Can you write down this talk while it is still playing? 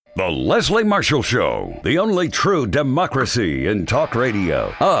The Leslie Marshall Show, the only true democracy in talk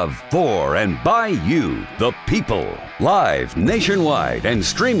radio, of, for, and by you, the people. Live nationwide and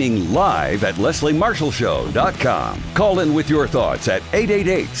streaming live at lesliemarshallshow.com. Call in with your thoughts at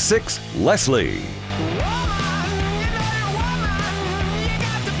 888-6-LESLIE.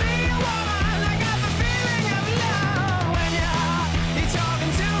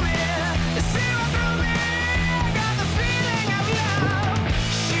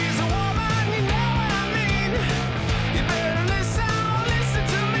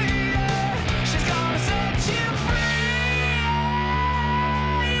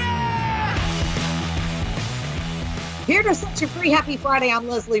 Here to set you free. Happy Friday. I'm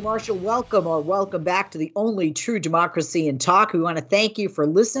Leslie Marshall. Welcome back to the only true democracy in talk. We want to thank you for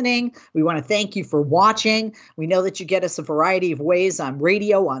listening. We want to thank you for watching. We know that you get us a variety of ways on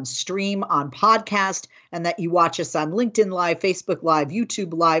radio, on stream, on podcast, and that you watch us on LinkedIn Live, Facebook Live,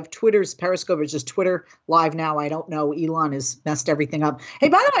 YouTube Live, Twitter's Periscope is just Twitter Live now. I don't know. Elon has messed everything up. Hey,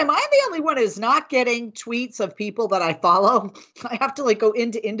 by the way, am I the only one who's not getting tweets of people that I follow? I have to go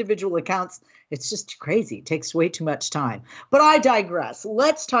into individual accounts. It's just crazy. It takes way too much time. But I digress.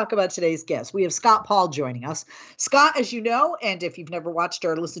 Let's talk about today's guest. We have Scott Paul joining us. Scott, as you know, and if you've never watched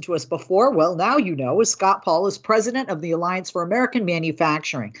or listened to us before, well, now you know, Scott Paul is president of the Alliance for American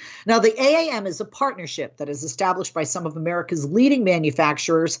Manufacturing. Now, the AAM is a partnership that is established by some of America's leading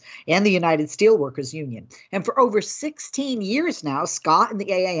manufacturers and the United Steelworkers Union. And for over 16 years now, Scott and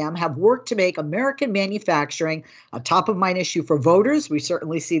the AAM have worked to make American manufacturing a top-of-mind issue for voters. We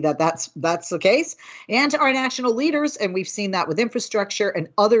certainly see that that's the case, and our national leaders, and we've seen that with infrastructure and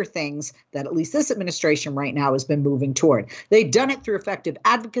other things that at least this administration right now has been moving toward. They've done it through effective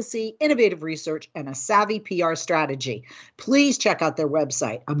advocacy, innovative research, and a savvy PR strategy. Please check out their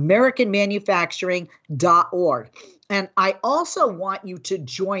website, americanmanufacturing.org. And I also want you to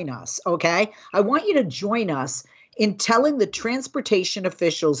join us, okay? I want you to join us in telling the transportation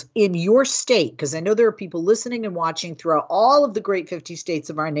officials in your state, because I know there are people listening and watching throughout all of the great 50 states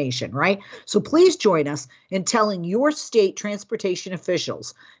of our nation, right? So please join us in telling your state transportation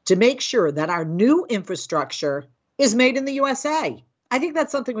officials to make sure that our new infrastructure is made in the USA. I think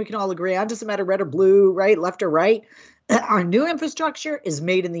that's something we can all agree on. Doesn't matter red or blue, right, left or right. Our new infrastructure is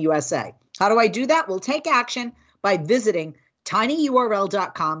made in the USA. How do I do that? We'll take action by visiting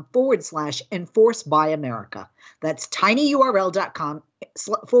tinyurl.com/enforce by America. That's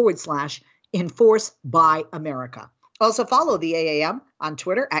tinyurl.com/enforce by America. Also follow the AAM on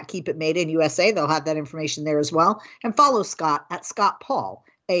Twitter at Keep It Made in USA. They'll have that information there as well. And follow Scott at Scott Paul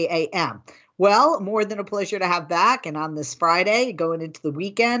AAM. Well, more than a pleasure to have back. And on this Friday, going into the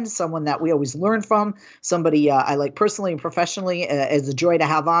weekend, someone that we always learn from, somebody I like personally and professionally, is a joy to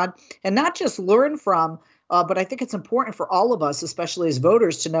have on. And not just learn from, but I think it's important for all of us, especially as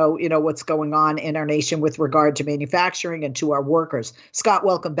voters, to know, what's going on in our nation with regard to manufacturing and to our workers. Scott,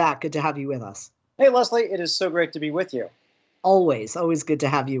 welcome back. Good to have you with us. Hey, Leslie, it is so great to be with you. Always good to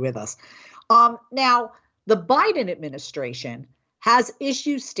have you with us. Now, the Biden administration has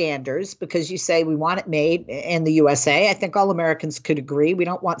issued standards because you say we want it made in the USA. I think all Americans could agree. We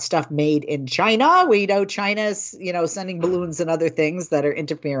don't want stuff made in China. We know China's, sending balloons and other things that are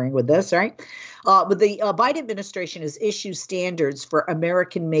interfering with this, right? But the Biden administration has issued standards for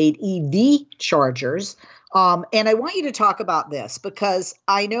American-made EV chargers. And I want you to talk about this because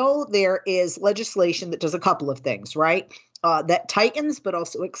I know there is legislation that does a couple of things, right? That tightens but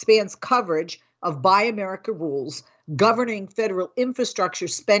also expands coverage of Buy America rules governing federal infrastructure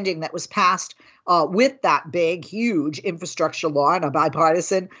spending that was passed with that big, huge infrastructure law in a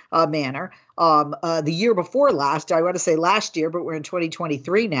bipartisan manner the year before last. I want to say last year, but we're in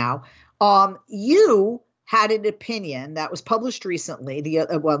 2023 now. You had an opinion that was published recently,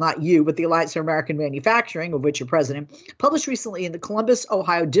 not you, but the Alliance for American Manufacturing, of which you're president, published recently in the Columbus,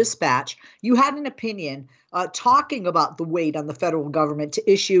 Ohio Dispatch. You had an opinion talking about the weight on the federal government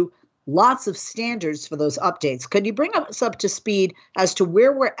to issue lots of standards for those updates. Could you bring us up to speed as to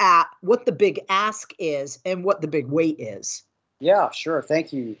where we're at, what the big ask is, and what the big weight is? Yeah, sure.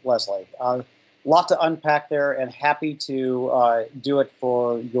 Thank you, Leslie. Lot to unpack there, and happy to do it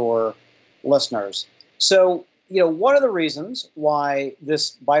for your listeners. So, one of the reasons why this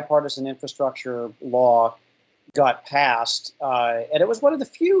bipartisan infrastructure law got passed, and it was one of the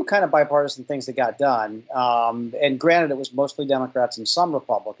few kind of bipartisan things that got done. And granted, it was mostly Democrats and some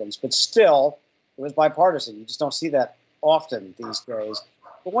Republicans, but still, it was bipartisan. You just don't see that often these days.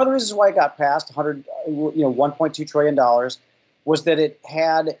 But one of the reasons why it got passed, $1.2 trillion, was that it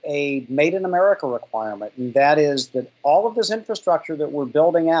had a Made in America requirement, and that is that all of this infrastructure that we're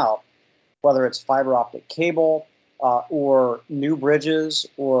building out, whether it's fiber optic cable, or new bridges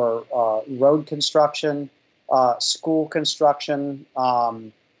or road construction, school construction,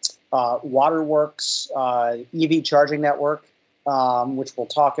 waterworks, EV charging network, which we'll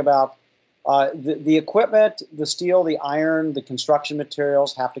talk about. The equipment, the steel, the iron, the construction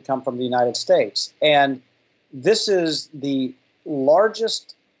materials have to come from the United States. And this is the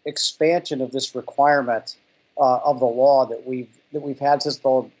largest expansion of this requirement of the law that we've had since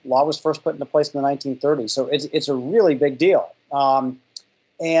the law was first put into place in the 1930s. So it's a really big deal.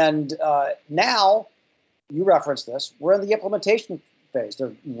 And now, you referenced this, we're in the implementation phase.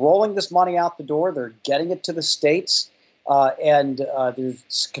 They're rolling this money out the door. They're getting it to the states. And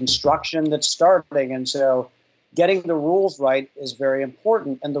there's construction that's starting. And so getting the rules right is very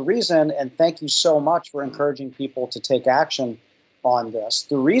important. And the reason, and thank you so much for encouraging people to take action on this,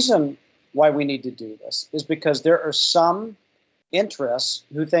 the reason why we need to do this is because there are some interests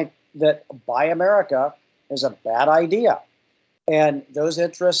who think that Buy America is a bad idea. And those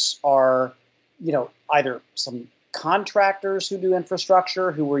interests are, either some contractors who do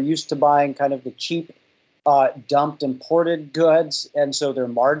infrastructure who were used to buying kind of the cheap dumped imported goods, and so their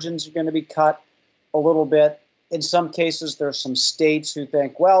margins are going to be cut a little bit. In some cases, there's some states who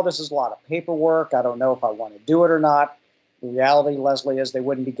think, well, this is a lot of paperwork. I don't know if I want to do it or not. The reality, Leslie, is they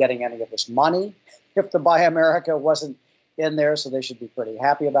wouldn't be getting any of this money if the Buy America wasn't in there, so they should be pretty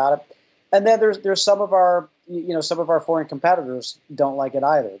happy about it. And then there's some of our, some of our foreign competitors don't like it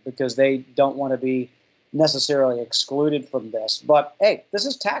either because they don't want to be necessarily excluded from this. But hey, this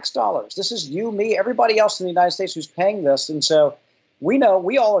is tax dollars. This is you, me, everybody else in the United States who's paying this. And so we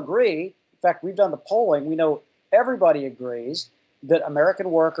all agree. In fact, we've done the polling. We know everybody agrees that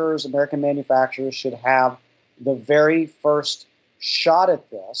American workers, American manufacturers should have the very first shot at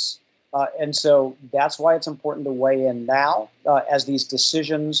this. And so that's why it's important to weigh in now as these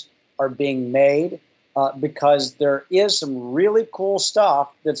decisions are being made, because there is some really cool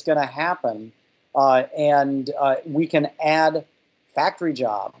stuff that's going to happen. And we can add factory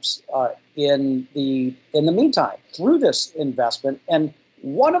jobs in the meantime through this investment. And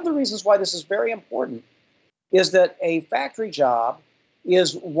one of the reasons why this is very important is that a factory job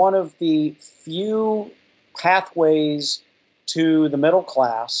is one of the few pathways to the middle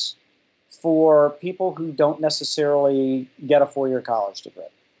class for people who don't necessarily get a four-year college degree,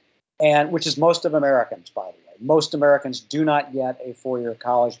 and which is most of Americans, by the way. Most Americans do not get a four-year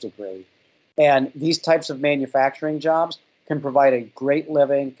college degree. And these types of manufacturing jobs can provide a great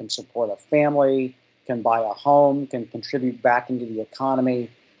living, can support a family, can buy a home, can contribute back into the economy.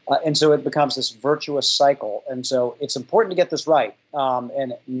 And so it becomes this virtuous cycle. And so it's important to get this right.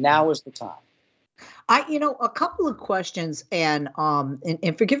 And now is the time. A couple of questions, and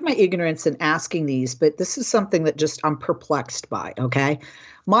forgive my ignorance in asking these, but this is something that just I'm perplexed by, okay?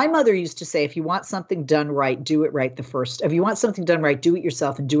 My mother used to say, if you want something done right, do it right the first. If you want something done right, do it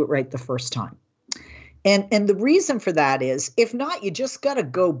yourself and do it right the first time. And the reason for that is, if not, you just got to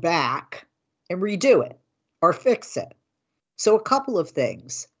go back and redo it or fix it. So a couple of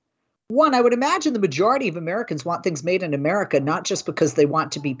things. One, I would imagine the majority of Americans want things made in America, not just because they want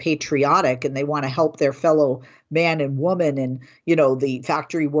to be patriotic and they want to help their fellow man and woman and, the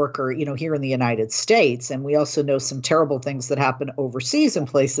factory worker, here in the United States. And we also know some terrible things that happen overseas in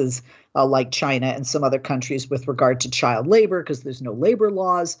places like China and some other countries with regard to child labor, because there's no labor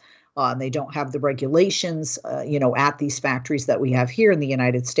laws. And they don't have the regulations, at these factories that we have here in the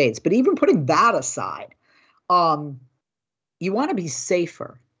United States. But even putting that aside, you want to be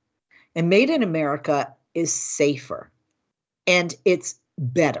safer. And Made in America is safer and it's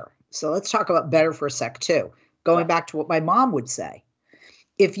better. So let's talk about better for a sec too. Going back to what my mom would say,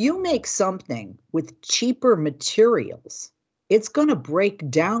 if you make something with cheaper materials, it's going to break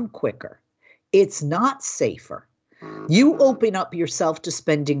down quicker. It's not safer. You open up yourself to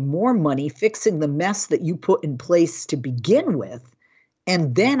spending more money fixing the mess that you put in place to begin with.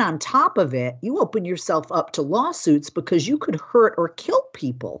 And then on top of it, you open yourself up to lawsuits because you could hurt or kill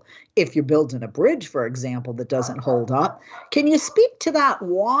people if you're building a bridge, for example, that doesn't hold up. Can you speak to that?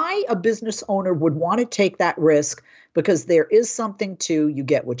 Why a business owner would want to take that risk? Because there is something to you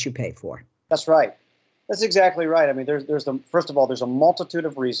get what you pay for. That's right. That's exactly right. I mean, first of all, there's a multitude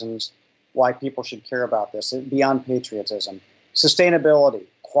of reasons why people should care about this beyond patriotism. Sustainability,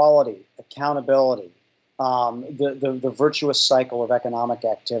 quality, accountability. The virtuous cycle of economic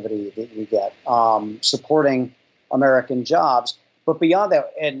activity that we get, supporting American jobs. But beyond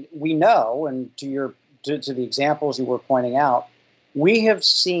that, and we know, and to the examples you were pointing out, we have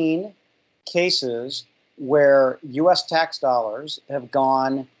seen cases where U.S. tax dollars have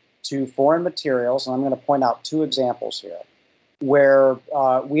gone to foreign materials, and I'm going to point out two examples here, where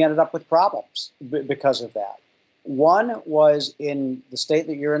we ended up with problems because of that. One was in the state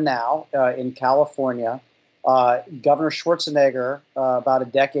that you're in now, in California. Governor Schwarzenegger, about a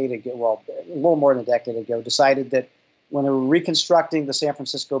decade ago, well, a little more than a decade ago, decided that when they were reconstructing the San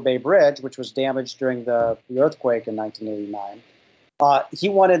Francisco Bay Bridge, which was damaged during the earthquake in 1989, he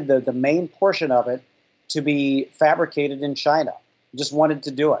wanted the main portion of it to be fabricated in China. He just wanted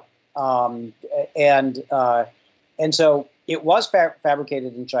to do it. And so it was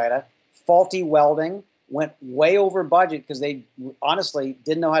fabricated in China. Faulty welding, went way over budget because they honestly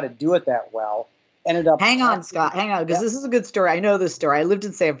didn't know how to do it that well. Ended up. Hang on, Scott. Hang on, because this is a good story. I know this story. I lived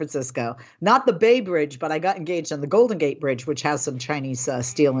in San Francisco, not the Bay Bridge, but I got engaged on the Golden Gate Bridge, which has some Chinese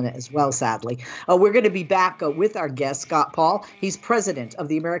steel in it as well, sadly. We're going to be back with our guest, Scott Paul. He's president of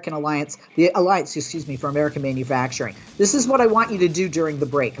the Alliance for American Manufacturing. This is what I want you to do during the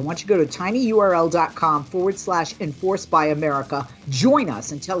break. I want you to go to tinyurl.com/enforced by America. Join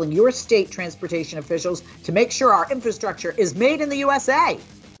us in telling your state transportation officials to make sure our infrastructure is made in the USA.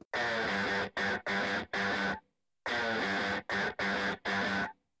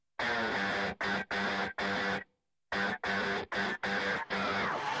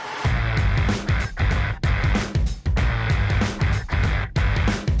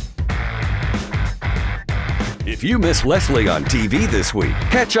 If you miss Leslie on TV this week,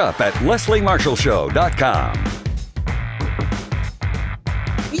 catch up at lesliemarshallshow.com.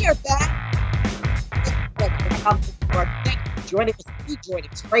 We are back. Thank you for joining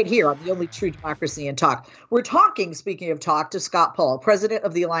us right here on the only true democracy in talk. We're talking, speaking of talk, to Scott Paul, president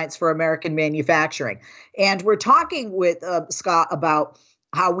of the Alliance for American Manufacturing. And we're talking with Scott about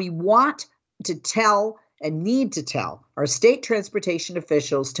how we want to tell and need to tell our state transportation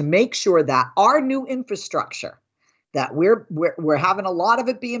officials to make sure that our new infrastructure, that we're having a lot of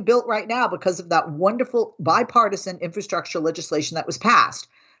it being built right now because of that wonderful bipartisan infrastructure legislation that was passed.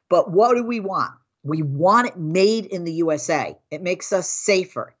 But what do we want? We want it made in the USA. It makes us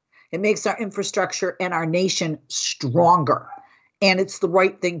safer. It makes our infrastructure and our nation stronger. And it's the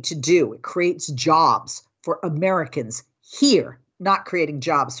right thing to do. It creates jobs for Americans here, not creating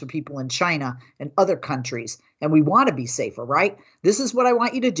jobs for people in China and other countries. And we want to be safer, right? This is what I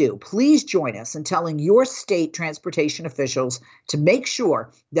want you to do. Please join us in telling your state transportation officials to make sure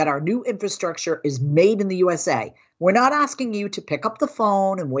that our new infrastructure is made in the USA. We're not asking you to pick up the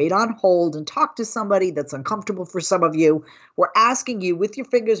phone and wait on hold and talk to somebody that's uncomfortable for some of you. We're asking you with your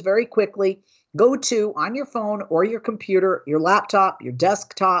fingers very quickly, go to on your phone or your computer, your laptop, your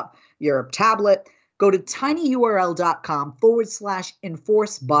desktop, your tablet, go to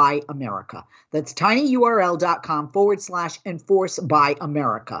tinyurl.com/enforced by America. That's tinyurl.com/enforced by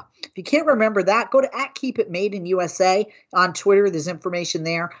America. If you can't remember that, go to @KeepItMadeInUSA on Twitter. There's information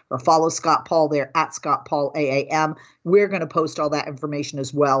there, or follow Scott Paul there @ScottPaulAAM. We're going to post all that information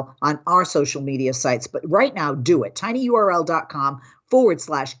as well on our social media sites. But right now, do it.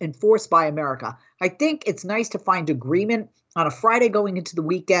 tinyurl.com/enforced by America. I think it's nice to find agreement on a Friday going into the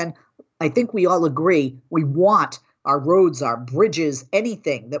weekend. I think we all agree we want our roads, our bridges,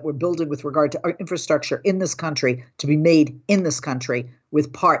 anything that we're building with regard to our infrastructure in this country to be made in this country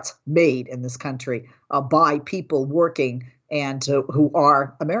with parts made in this country by people working and who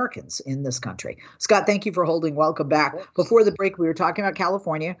are Americans in this country. Scott, thank you for holding. Welcome back. Before the break, we were talking about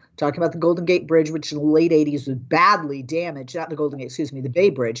California, talking about the Golden Gate Bridge, which in the late 80s was badly damaged. Not the Golden Gate, excuse me, the Bay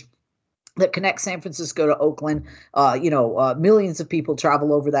Bridge that connects San Francisco to Oakland. Millions of people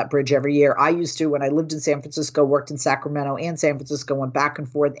travel over that bridge every year. I used to, when I lived in San Francisco, worked in Sacramento and San Francisco, went back and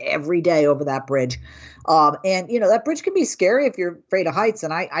forth every day over that bridge. That bridge can be scary if you're afraid of heights.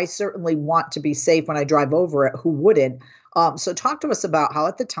 And I certainly want to be safe when I drive over it. Who wouldn't? So talk to us about how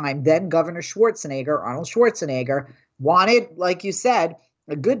at the time, then Governor Arnold Schwarzenegger, wanted, like you said,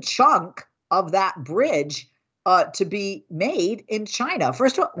 a good chunk of that bridge to be made in China.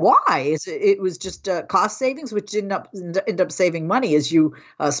 First of all, why? It was just cost savings, which didn't end up saving money, as you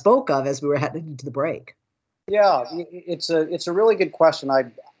spoke of as we were heading into the break. Yeah, it's a really good question.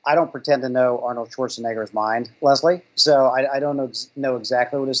 I don't pretend to know Arnold Schwarzenegger's mind, Leslie, so I don't know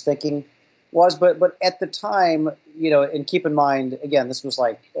exactly what his thinking was, but at the time, and keep in mind, again, this was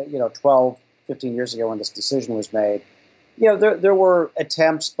 12, 15 years ago when this decision was made. There were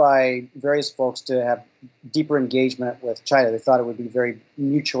attempts by various folks to have deeper engagement with China. They thought it would be very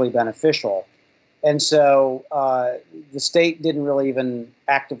mutually beneficial. And so the state didn't really even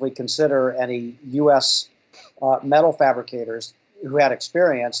actively consider any U.S. Metal fabricators who had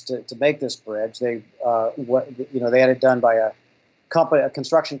experience to make this bridge. They had it done by a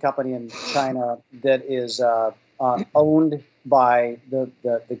construction company in China that is owned by the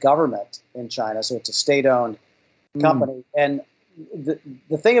government in China. So it's a state-owned company. And the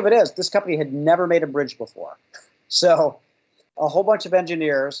thing of it is, this company had never made a bridge before. So a whole bunch of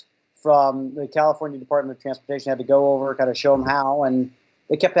engineers from the California Department of Transportation had to go over, kind of show them how, and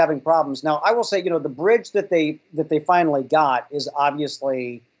they kept having problems. Now, I will say, the bridge that they finally got is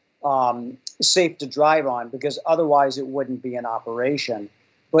obviously safe to drive on, because otherwise it wouldn't be in operation.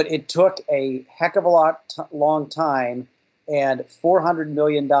 But it took a heck of a long time and $400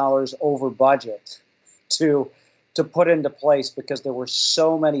 million over budget to put into place, because there were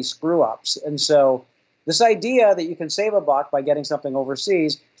so many screw ups. And so this idea that you can save a buck by getting something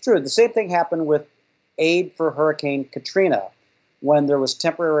overseas, it's true. The same thing happened with aid for Hurricane Katrina, when there was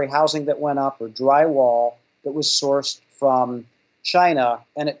temporary housing that went up or drywall that was sourced from China,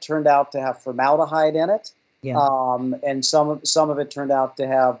 and it turned out to have formaldehyde in it. Yeah. And some of it turned out to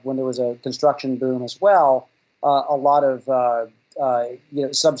have, when there was a construction boom as well, a lot of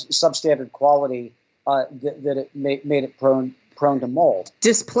substandard quality that it made it prone to mold.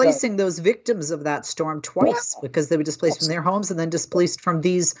 Displacing those victims of that storm twice, because they were displaced from their homes and then displaced from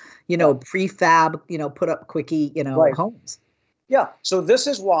these, prefab, put up quickie, homes. Yeah. So this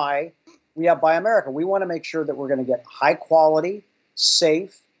is why we have Buy America. We want to make sure that we're going to get high quality,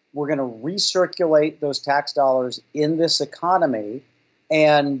 safe. We're going to recirculate those tax dollars in this economy.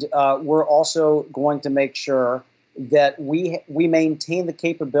 And we're also going to make sure that we maintain the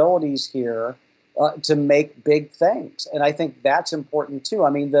capabilities here to make big things. And I think that's important too. I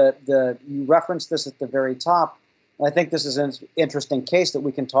mean, you referenced this at the very top, and I think this is an interesting case that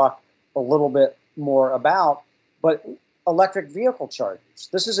we can talk a little bit more about. But electric vehicle chargers,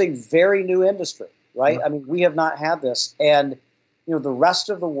 this is a very new industry, right? Yeah. I mean, we have not had this, and the rest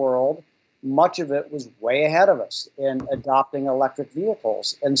of the world, much of it was way ahead of us in adopting electric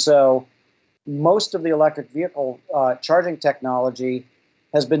vehicles, and so most of the electric vehicle charging technology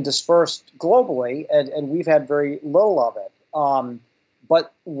has been dispersed globally, and we've had very little of it.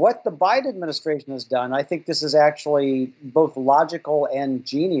 But what the Biden administration has done, I think this is actually both logical and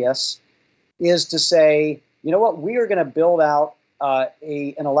genius, is to say, you know what, we are going to build out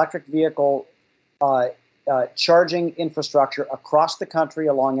an electric vehicle charging infrastructure across the country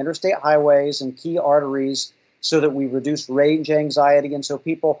along interstate highways and key arteries, so that we reduce range anxiety, and so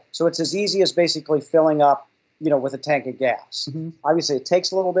it's as easy as basically filling up, with a tank of gas. Mm-hmm. Obviously, it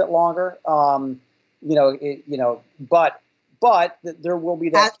takes a little bit longer, but there will be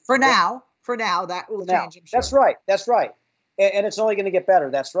that for now. That will change. I'm sure. That's right, and it's only going to get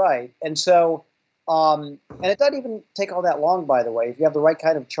better. That's right, and so. And it doesn't even take all that long, by the way. If you have the right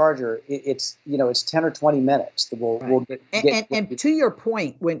kind of charger, it's 10 or 20 minutes that we'll get. And to your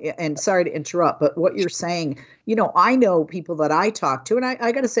point, and sorry to interrupt, but what you're saying, I know people that I talk to, and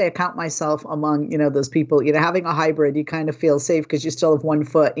I got to say, I count myself among, those people, having a hybrid, you kind of feel safe because you still have one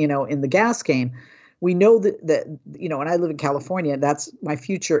foot, in the gas game. We know that, and I live in California, that's my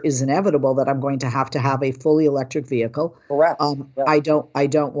future is inevitable that I'm going to have a fully electric vehicle. Correct. Yeah. I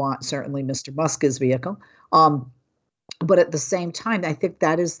don't want certainly Mr. Musk's vehicle. But at the same time, I think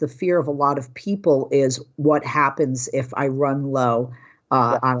that is the fear of a lot of people, is what happens if I run low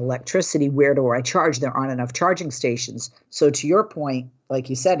on electricity? Where do I charge? There aren't enough charging stations. So to your point, like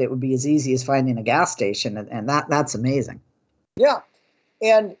you said, it would be as easy as finding a gas station, and that's amazing. Yeah.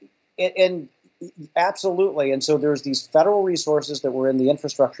 And absolutely. And so there's these federal resources that were in the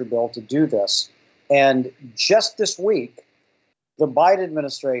infrastructure bill to do this. And just this week, the Biden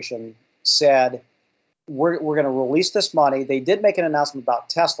administration said, we're going to release this money. They did make an announcement about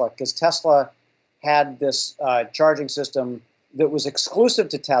Tesla, because Tesla had this charging system that was exclusive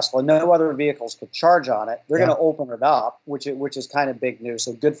to Tesla. No other vehicles could charge on it. They're going to open it up, which is kind of big news.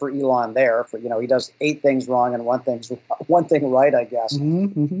 So good for Elon there. For he does 8 things wrong and one thing right, I guess.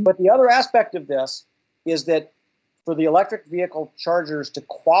 Mm-hmm. But the other aspect of this is that for the electric vehicle chargers to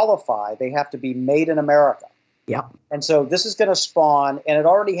qualify, they have to be made in America. Yeah. And so this is going to spawn, and it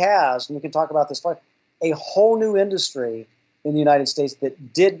already has, and we can talk about this later, a whole new industry in the United States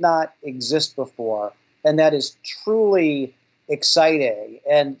that did not exist before, and that is truly exciting.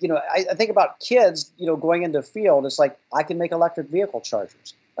 And I think about kids going into a field. It's like, I can make electric vehicle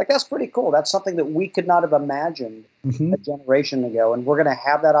chargers. Like, that's pretty cool. That's something that we could not have imagined a generation ago, and we're going to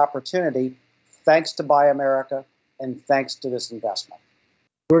have that opportunity thanks to Buy America and thanks to this investment.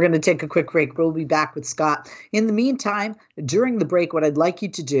 We're going to take a quick break. We'll be back with Scott. In the meantime, during the break, what I'd like you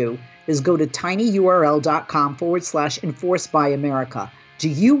to do is go to tinyurl.com/enforce Buy America. Do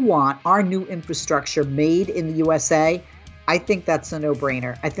you want our new infrastructure made in the USA? I think that's a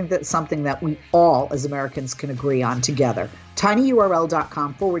no-brainer. I think that's something that we all as Americans can agree on together.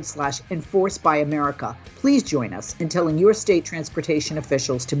 tinyurl.com/enforce Buy America. Please join us in telling your state transportation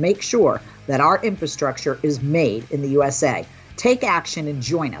officials to make sure that our infrastructure is made in the USA. Take action and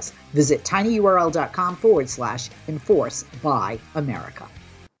join us. Visit tinyurl.com/enforce by America.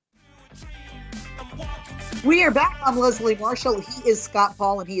 We are back. I'm Leslie Marshall. He is Scott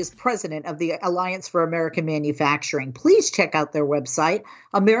Paul, and he is president of the Alliance for American Manufacturing. Please check out their website,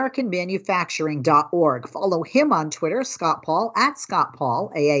 americanmanufacturing.org. Follow him on Twitter, Scott Paul, at Scott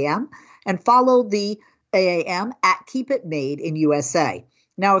Paul, AAM, and follow the AAM at Keep It Made in USA.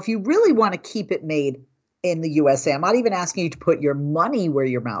 Now, if you really want to keep it made in the USA, I'm not even asking you to put your money where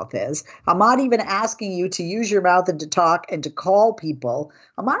your mouth is. I'm not even asking you to use your mouth and to talk and to call people.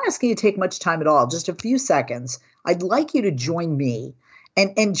 I'm not asking you to take much time at all, just a few seconds. I'd like you to join me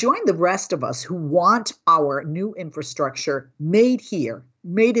and join the rest of us who want our new infrastructure made here,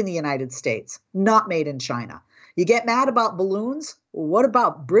 made in the United States, not made in China. You get mad about balloons? Well, what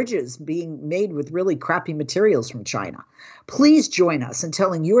about bridges being made with really crappy materials from China? Please join us in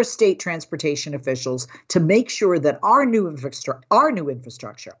telling your state transportation officials to make sure that our new infrastructure,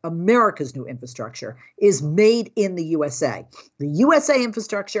 America's new infrastructure, is made in the USA. The USA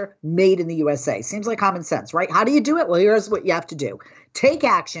infrastructure made in the USA. Seems like common sense, right? How do you do it? Well, here's what you have to do. Take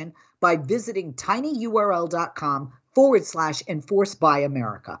action by visiting tinyurl.com/enforce by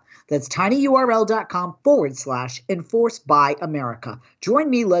America. That's tinyurl.com/enforce by America. Join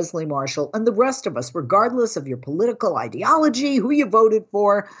me, Leslie Marshall, and the rest of us, regardless of your political ideology, who you voted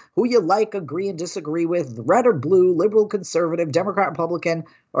for, who you like, agree, and disagree with, red or blue, liberal, conservative, Democrat, Republican,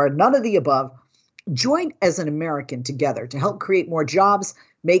 or none of the above. Join as an American together to help create more jobs,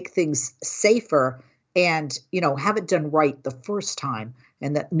 make things safer, and, have it done right the first time,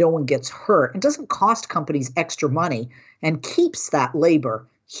 and that no one gets hurt and doesn't cost companies extra money and keeps that labor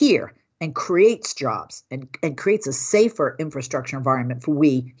here and creates jobs and creates a safer infrastructure environment for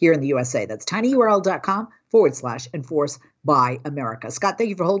we here in the USA. That's tinyurl.com/enforce by America. Scott, thank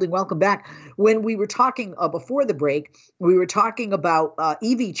you for holding. Welcome back. When we were talking before the break, we were talking about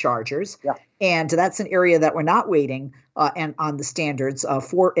EV chargers. Yeah. And that's an area that we're not waiting and on the standards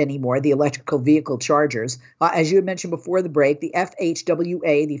for anymore, the electrical vehicle chargers. As you had mentioned before the break, the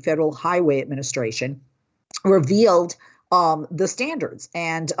FHWA, the Federal Highway Administration, revealed the standards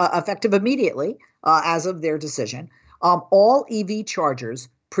and effective immediately as of their decision. All EV chargers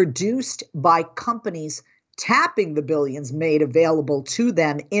produced by companies tapping the billions made available to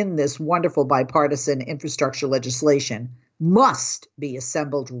them in this wonderful bipartisan infrastructure legislation must be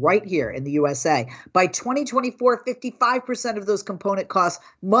assembled right here in the USA. By 2024, 55% of those component costs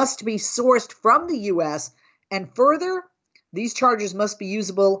must be sourced from the US. And further, these chargers must be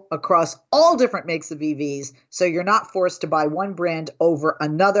usable across all different makes of EVs, so you're not forced to buy one brand over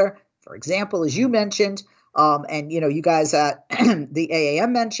another. For example, as you mentioned, and you guys at the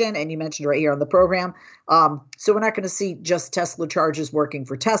AAM mentioned, and you mentioned right here on the program. So we're not going to see just Tesla chargers working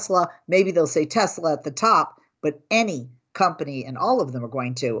for Tesla. Maybe they'll say Tesla at the top, but any company, and all of them are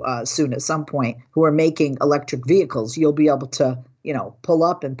going to soon at some point, who are making electric vehicles, you'll be able to, pull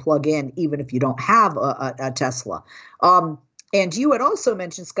up and plug in even if you don't have a Tesla. And you had also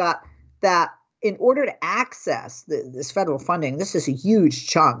mentioned, Scott, that in order to access this federal funding, this is a huge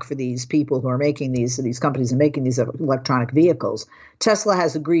chunk for these people who are making these companies and making these electronic vehicles. Tesla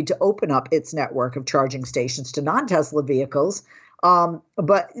has agreed to open up its network of charging stations to non-Tesla vehicles.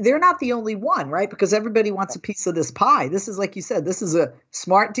 But they're not the only one, right? Because everybody wants a piece of this pie. This is, like you said, this is a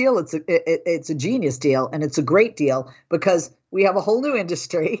smart deal. It's a genius deal, and it's a great deal because we have a whole new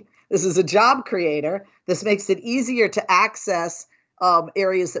industry. This is a job creator. This makes it easier to access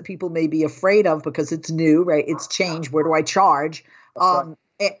areas that people may be afraid of because it's new, right? It's change. Where do I charge? And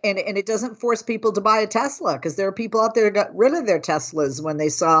it doesn't force people to buy a Tesla because there are people out there who got rid of their Teslas when they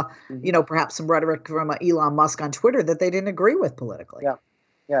saw, perhaps some rhetoric from Elon Musk on Twitter that they didn't agree with politically.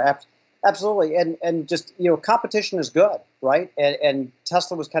 Yeah, absolutely. And just, competition is good, right? And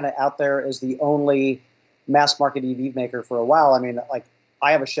Tesla was kind of out there as the only mass market EV maker for a while. I mean, like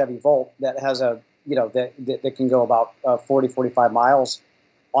I have a Chevy Volt that has that can go about 40, 45 miles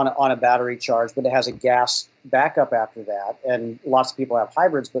on a battery charge, but it has a gas backup after that. And lots of people have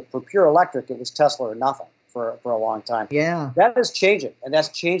hybrids, but for pure electric, it was Tesla or nothing for a long time. Yeah. That is changing, and that's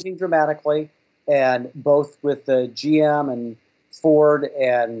changing dramatically. And both with the GM and Ford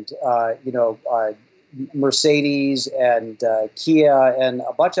and, Mercedes and Kia and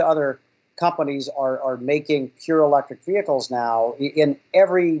a bunch of other companies are making pure electric vehicles now in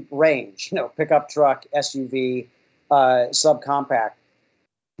every range, pickup truck, SUV, subcompact.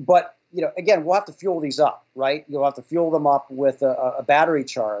 But, again, we'll have to fuel these up, right? You'll have to fuel them up with a battery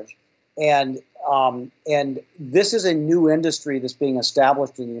charge. And this is a new industry that's being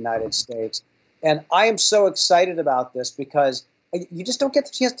established in the United States. And I am so excited about this because you just don't get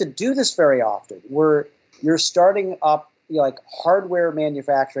the chance to do this very often. You're starting up, like hardware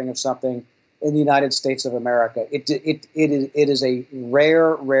manufacturing of something in the United States of America. It is a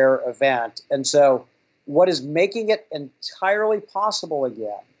rare event. And so what is making it entirely possible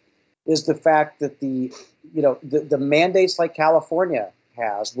again is the fact that the mandates like California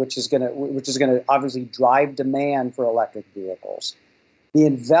has, which is going to obviously drive demand for electric vehicles. The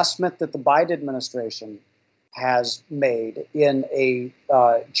investment that the Biden administration has made in a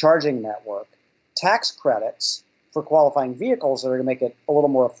charging network, tax credits for qualifying vehicles that are going to make it a little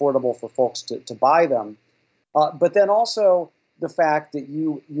more affordable for folks to buy them. But then also the fact that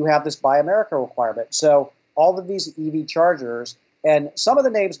you have this Buy America requirement. So all of these EV chargers, and some of the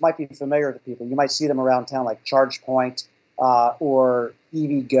names might be familiar to people. You might see them around town like ChargePoint or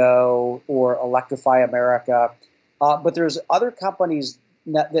EVgo or Electrify America. But there's other companies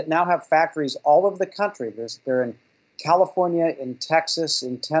that now have factories all over the country. They're in California, in Texas,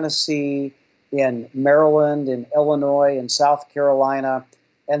 in Tennessee, in Maryland, in Illinois, in South Carolina,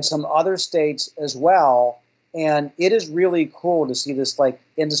 and some other states as well. And it is really cool to see this like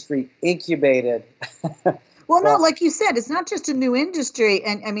industry incubated. Well, no, like you said, it's not just a new industry.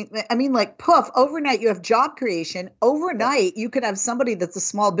 And I mean, like poof, overnight you have job creation. Overnight, you could have somebody that's a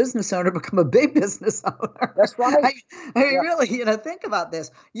small business owner become a big business owner. That's right. I mean, really, think about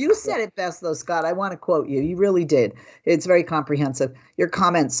this. You said it best, though, Scott. I want to quote you. You really did. It's very comprehensive. Your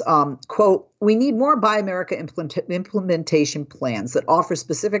comments, quote, "We need more Buy America implementation plans that offer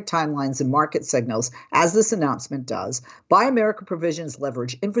specific timelines and market signals, as this announcement does. Buy America provisions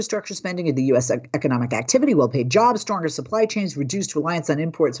leverage infrastructure spending in the U.S. economic activity, well-paid jobs, stronger supply chains, reduced reliance on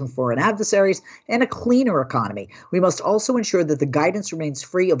imports from foreign adversaries, and a cleaner economy. We must also ensure that the guidance remains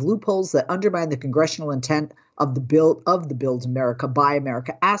free of loopholes that undermine the congressional intent of the Build America, Buy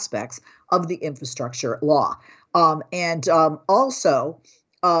America aspects of the infrastructure law."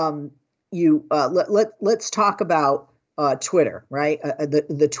 Let's talk about Twitter, right?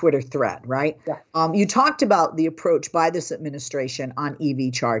 The Twitter thread, right? Yeah. You talked about the approach by this administration on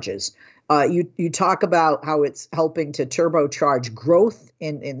EV charges. You talk about how it's helping to turbocharge growth,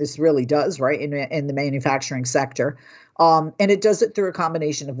 and this really does, right, in the manufacturing sector. And it does it through a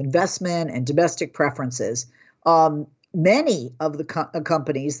combination of investment and domestic preferences. Many of the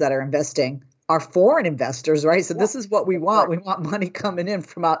companies that are investing are foreign investors, right? So this is what we want. We want money coming in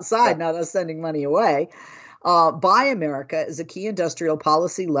from outside, not us sending money away. Buy America is a key industrial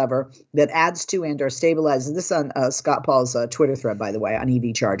policy lever that adds to and or stabilizes. This on Scott Paul's Twitter thread, by the way, on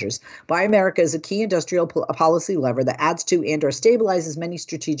EV chargers. Buy America is a key industrial policy lever that adds to and or stabilizes many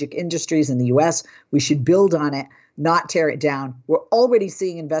strategic industries in the U.S. We should build on it, not tear it down. We're already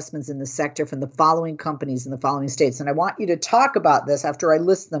seeing investments in the sector from the following companies in the following states. And I want you to talk about this after I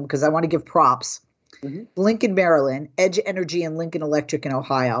list them because I want to give props. Mm-hmm. Lincoln, Maryland, Edge Energy and Lincoln Electric in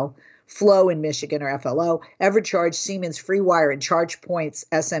Ohio, Flow in Michigan, or FLO, Evercharge, Siemens, FreeWire, and ChargePoint's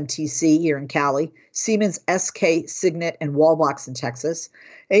SMTC here in Cali, Siemens, SK, Signet, and Wallbox in Texas,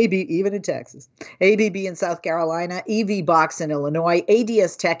 even in Texas, ABB in South Carolina, EV Box in Illinois,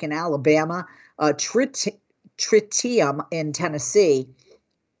 ADS Tech in Alabama, Tritium in Tennessee,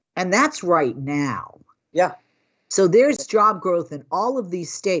 and that's right now. Yeah. So there's job growth in all of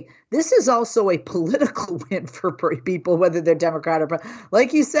these states. This is also a political win for people, whether they're Democrat or,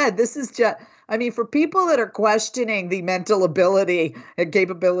 like you said, this is just, for people that are questioning the mental ability and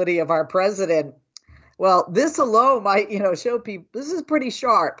capability of our president, well, this alone might, show people this is pretty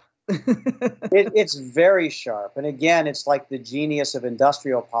sharp. It's very sharp. And again, it's like the genius of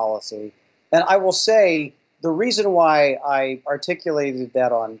industrial policy. And I will say, the reason why I articulated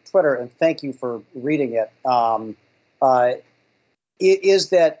that on Twitter, and thank you for reading it, is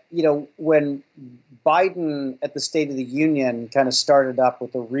that, when Biden at the State of the Union kind of started up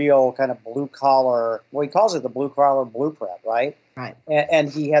with the real kind of blue collar, well, he calls it the blue collar blueprint, right? Right.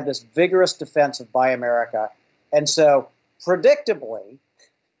 And he had this vigorous defense of Buy America. And so predictably,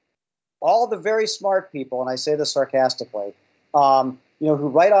 all the very smart people, and I say this sarcastically, who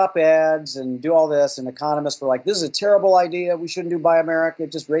write op-eds and do all this, and economists were like, this is a terrible idea. We shouldn't do Buy America.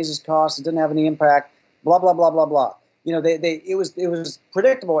 It just raises costs. It didn't have any impact, blah, blah, blah, blah, blah. It was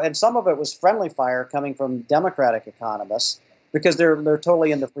predictable. And some of it was friendly fire coming from Democratic economists because they're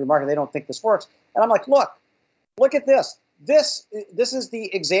totally in the free market. They don't think this works. And I'm like, look at this. This is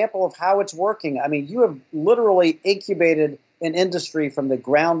the example of how it's working. You have literally incubated an industry from the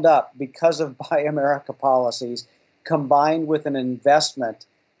ground up because of Buy America policies, combined with an investment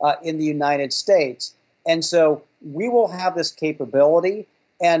in the United States. And so we will have this capability,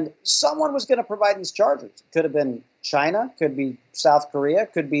 and someone was going to provide these chargers. It could have been China, could be South Korea,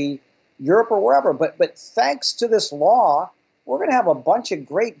 could be Europe or wherever. But thanks to this law, we're going to have a bunch of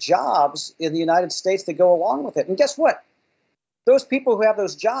great jobs in the United States that go along with it. And guess what? those people who have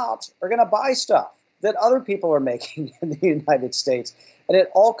those jobs are going to buy stuff that other people are making in the United States. And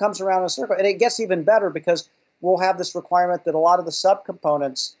it all comes around in a circle. And it gets even better because we'll have this requirement that a lot of the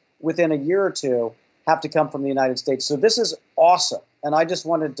subcomponents within a year or two have to come from the United States. So this is awesome. And I just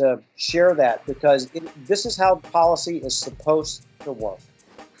wanted to share that because this is how policy is supposed to work.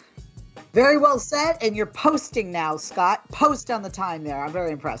 Very well said. And you're posting now, Scott. Post on the time there. I'm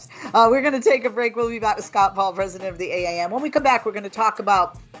very impressed. We're going to take a break. We'll be back with Scott Paul, president of the AAM. When we come back, we're going to talk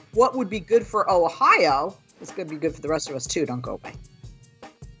about what would be good for Ohio. It's going to be good for the rest of us, too. Don't go away.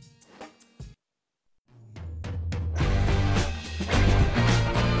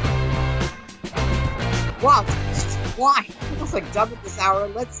 Wow, it's just flying. Almost like done with this hour.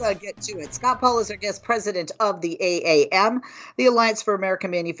 Let's get to it. Scott Paul is our guest, president of the AAM, the Alliance for American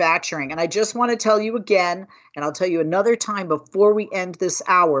Manufacturing. And I just want to tell you again, and I'll tell you another time before we end this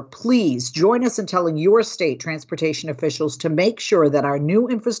hour, please join us in telling your state transportation officials to make sure that our new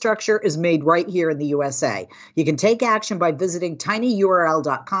infrastructure is made right here in the USA. You can take action by visiting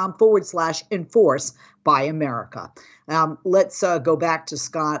tinyurl.com/enforce by America. Let's go back to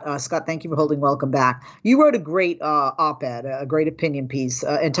Scott. Scott, thank you for holding. Welcome back. You wrote a great op-ed, a great opinion piece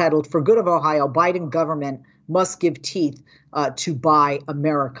entitled "For Good of Ohio, Biden Government Must Give Teeth to Buy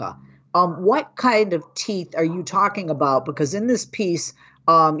America." What kind of teeth are you talking about? Because in this piece,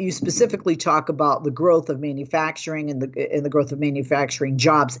 you specifically talk about the growth of manufacturing and the growth of manufacturing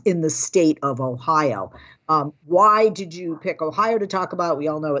jobs in the state of Ohio. Why did you pick Ohio to talk about? We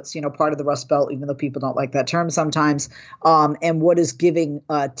all know it's part of the Rust Belt, even though people don't like that term sometimes. And what does giving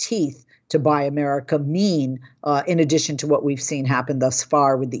teeth to Buy America mean, in addition to what we've seen happen thus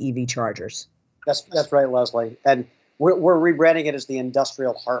far with the EV chargers? That's right, Leslie. And we're rebranding it as the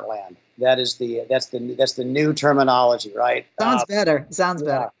industrial heartland. That's the new terminology, right? Sounds better. Sounds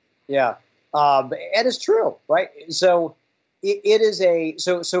better. Yeah. And it's true, right? So it is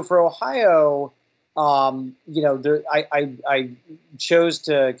so for Ohio, I chose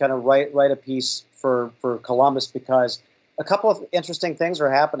to kind of write a piece for Columbus because a couple of interesting things are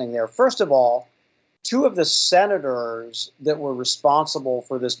happening there. First of all, two of the senators that were responsible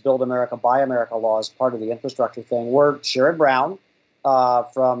for this Build America, Buy America law as part of the infrastructure thing were Sherrod Brown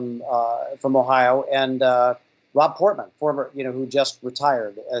from Ohio and Rob Portman, former, who just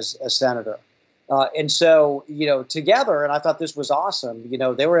retired as senator. And so, together, and I thought this was awesome,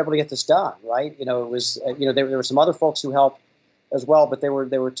 they were able to get this done, right? It was, there were some other folks who helped as well, but they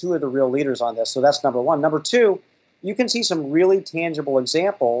were two of the real leaders on this. So that's number one. Number two, you can see some really tangible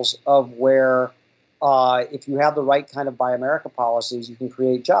examples of where if you have the right kind of Buy America policies, you can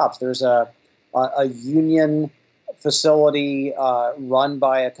create jobs. There's a union facility run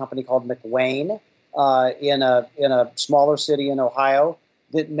by a company called McWane in a smaller city in Ohio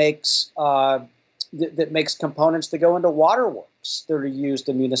that makes components that go into waterworks that are used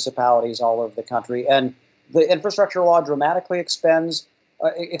in municipalities all over the country. And the infrastructure law dramatically expands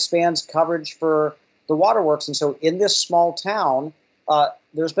coverage for the waterworks. And so in this small town,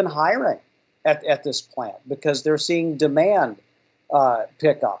 there's been hiring at this plant because they're seeing demand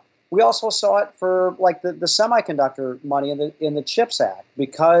pick up. We also saw it for like the semiconductor money in the CHIPS Act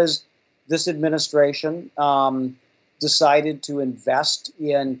because this administration decided to invest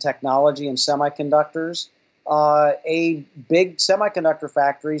in technology and semiconductors. A big semiconductor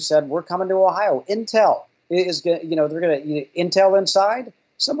factory said, "We're coming to Ohio." Intel is going, they're going to Intel inside.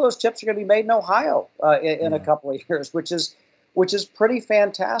 Some of those chips are going to be made in Ohio in a couple of years, which is pretty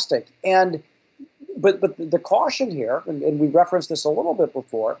fantastic. And but the caution here, and we referenced this a little bit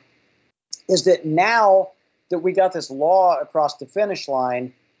before, is that now that we got this law across the finish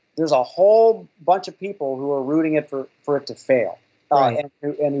line, there's a whole bunch of people who are rooting it for it to fail, right.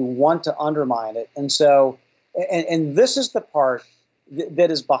 and who want to undermine it. And so, and this is the part that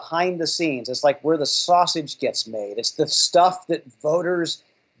is behind the scenes. It's like where the sausage gets made. It's the stuff that voters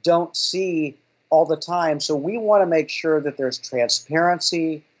don't see all the time. So we want to make sure that there's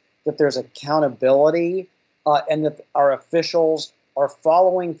transparency, that there's accountability, and that our officials are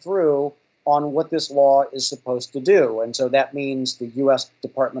following through on what this law is supposed to do. And so that means the U.S.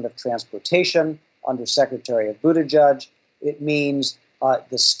 Department of Transportation under Secretary of Buttigieg. It means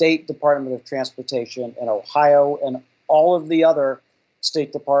the State Department of Transportation in Ohio and all of the other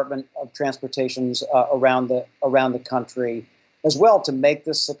State Department of Transportations around the country as well to make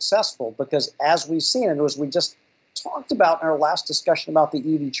this successful. Because as we've seen, and as we just talked about in our last discussion about the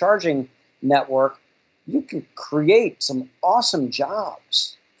EV charging network, you can create some awesome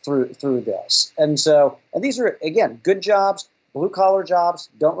jobs through this. And so, and these are, again, good jobs, blue collar jobs,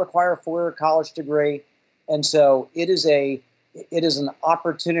 don't require a 4-year college degree. And so it is an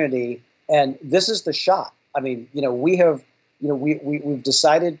opportunity, and this is the shot. I mean, we have we've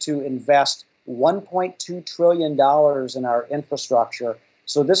decided to invest $1.2 trillion in our infrastructure.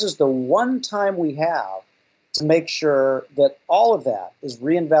 So this is the one time we have to make sure that all of that is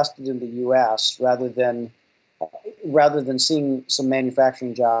reinvested in the U.S. rather than seeing some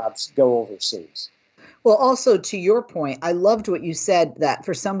manufacturing jobs go overseas. Well, also to your point, I loved what you said, that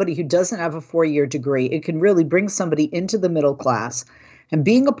for somebody who doesn't have a 4-year degree, it can really bring somebody into the middle class. And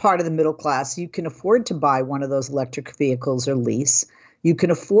being a part of the middle class, you can afford to buy one of those electric vehicles or lease. You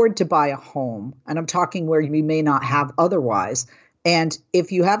can afford to buy a home. And I'm talking where you may not have otherwise. And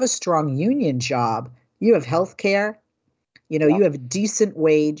if you have a strong union job, you have health care, you have a decent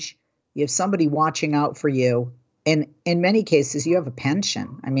wage, you have somebody watching out for you. And in many cases, you have a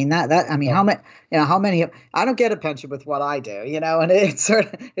pension. I mean, how many, I don't get a pension with what I do, and it's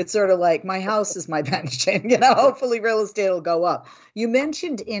sort of like my house is my pension, hopefully real estate will go up. You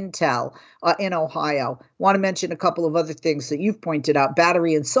mentioned Intel in Ohio. Want to mention a couple of other things that you've pointed out.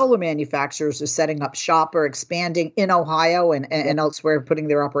 Battery and solar manufacturers are setting up shop or expanding in Ohio and elsewhere, putting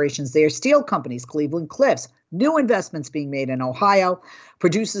their operations there. Steel companies, Cleveland-Cliffs, new investments being made in Ohio.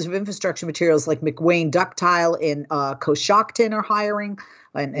 Producers of infrastructure materials like McWane Ductile in Coshocton are hiring,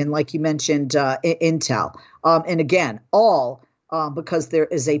 and like you mentioned, Intel. And again, all because there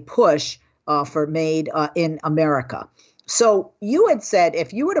is a push for made in America. So you had said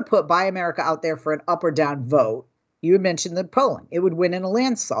if you were to put Buy America out there for an up or down vote, you had mentioned the polling. It would win in a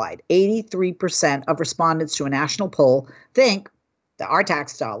landslide. 83% of respondents to a national poll think that our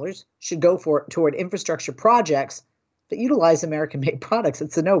tax dollars should go toward infrastructure projects that utilize American-made products.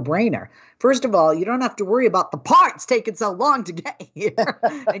 It's a no-brainer. First of all, you don't have to worry about the parts taking so long to get here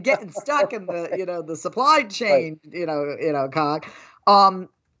and getting stuck in the supply chain, cog.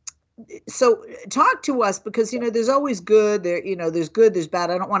 So talk to us, because there's always good there. There's good, there's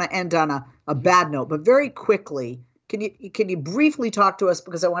bad. I don't want to end on a bad note, but very quickly, can you briefly talk to us,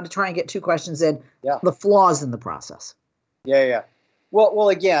 because I want to try and get 2 questions in. Yeah. The flaws in the process. Yeah. Well,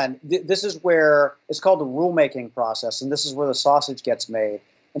 again, this is where it's called the rulemaking process, and this is where the sausage gets made.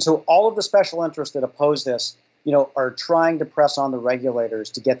 And so all of the special interests that oppose this, are trying to press on the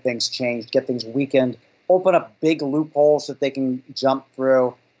regulators to get things changed, get things weakened, open up big loopholes that they can jump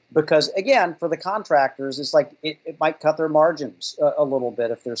through. Because, again, for the contractors, it's like it might cut their margins a little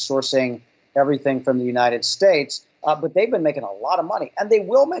bit if they're sourcing everything from the United States. But they've been making a lot of money, and they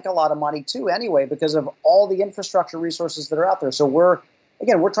will make a lot of money too anyway, because of all the infrastructure resources that are out there. So we're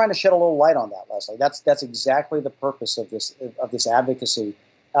trying to shed a little light on that, Leslie. That's exactly the purpose of this advocacy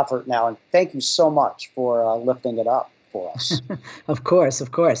effort now. And thank you so much for lifting it up for us. Of course.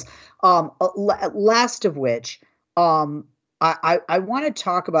 Last of which, I want to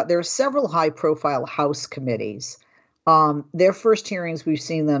talk about, there are several high-profile House committees. Their first hearings, we've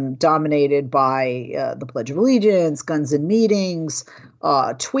seen them dominated by the Pledge of Allegiance, guns and meetings,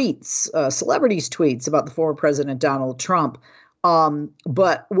 tweets, celebrities' tweets about the former President Donald Trump.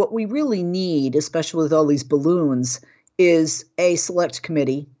 But what we really need, especially with all these balloons, is a select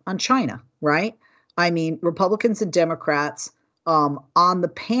committee on China, right? I mean, Republicans and Democrats on the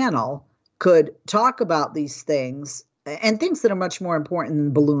panel could talk about these things, and things that are much more important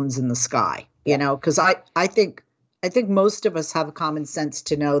than balloons in the sky, because I think most of us have common sense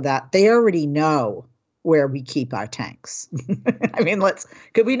to know that they already know where we keep our tanks. I mean,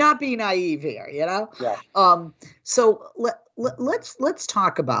 could we not be naive here, Yeah. So let's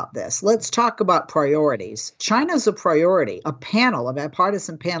talk about this. Let's talk about priorities. China's a priority. A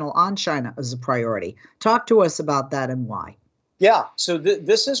bipartisan panel on China is a priority. Talk to us about that and why. Yeah. So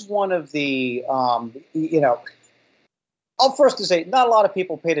this is one of the, I'll first to say, not a lot of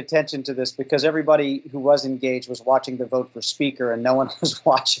people paid attention to this because everybody who was engaged was watching the vote for speaker, and no one was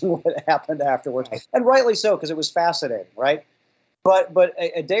watching what happened afterwards. Right. And rightly so, because it was fascinating, right? But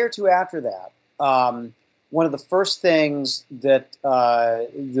a day or two after that, one of the first things that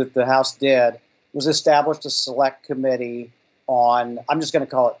the House did was established a select committee on, I'm just going to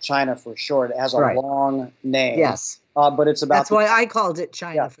call it China for short. It has a long name. Yes. But it's about that's why I called it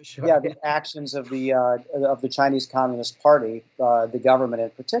China for sure. Yeah, the actions of the Chinese Communist Party, the government in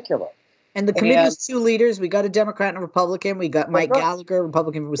particular. And the committee has 2 leaders. We got a Democrat and a Republican. We got Mike Gallagher,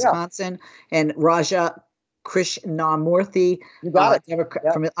 Republican from Wisconsin, and Raja Krishnamurthy,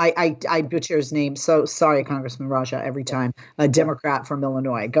 Democrat from I butcher his name. So sorry, Congressman Raja, every time. A Democrat from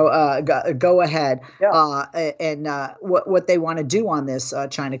Illinois. Go ahead. Yeah. And what they want to do on this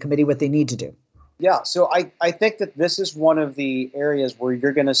China committee, what they need to do. Yeah, so I think that this is one of the areas where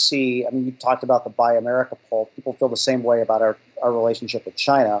you're going to see, I mean, you talked about the Buy America poll. People feel the same way about our relationship with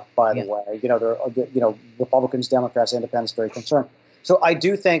China, by the way. Republicans, Democrats, Independents, very concerned. So I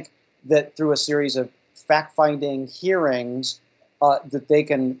do think that through a series of fact-finding hearings that they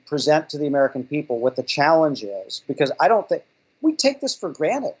can present to the American people what the challenge is, because I don't think we take this for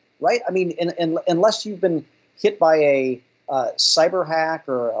granted, right? I mean, unless you've been hit by a cyber hack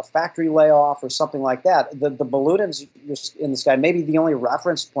or a factory layoff or something like that, the balloons in the sky may be the only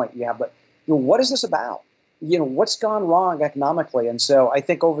reference point you have. But what is this about? What's gone wrong economically? And so I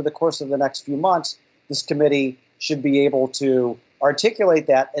think over the course of the next few months, this committee should be able to articulate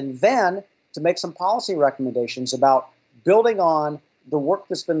that and then to make some policy recommendations about building on the work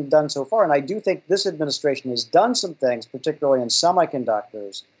that's been done so far. And I do think this administration has done some things, particularly in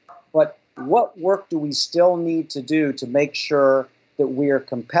semiconductors. But what work do we still need to do to make sure that we are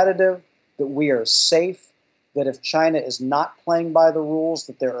competitive, that we are safe, that if China is not playing by the rules,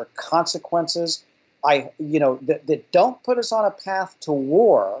 that there are consequences, that don't put us on a path to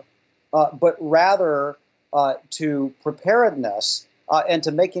war, but rather to preparedness and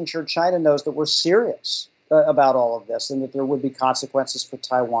to making sure China knows that we're serious about all of this and that there would be consequences for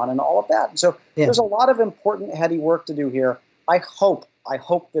Taiwan and all of that. And so there's a lot of important, heady work to do here. I hope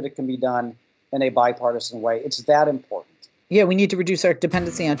that it can be done in a bipartisan way. It's that important. Yeah, we need to reduce our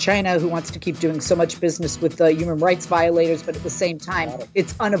dependency on China, who wants to keep doing so much business with human rights violators, but at the same time,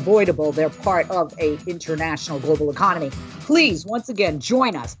 it's unavoidable. They're part of an international global economy. Please, once again,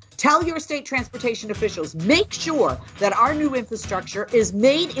 join us. Tell your state transportation officials, make sure that our new infrastructure is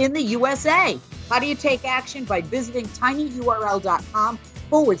made in the USA. How do you take action? By visiting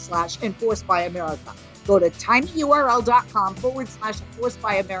tinyurl.com/enforced by America. Go to tinyurl.com/enforced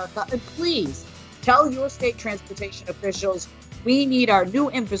by America, and please tell your state transportation officials we need our new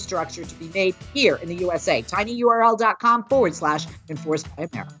infrastructure to be made here in the USA. tinyurl.com/enforced by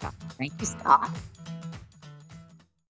America. Thank you, Scott.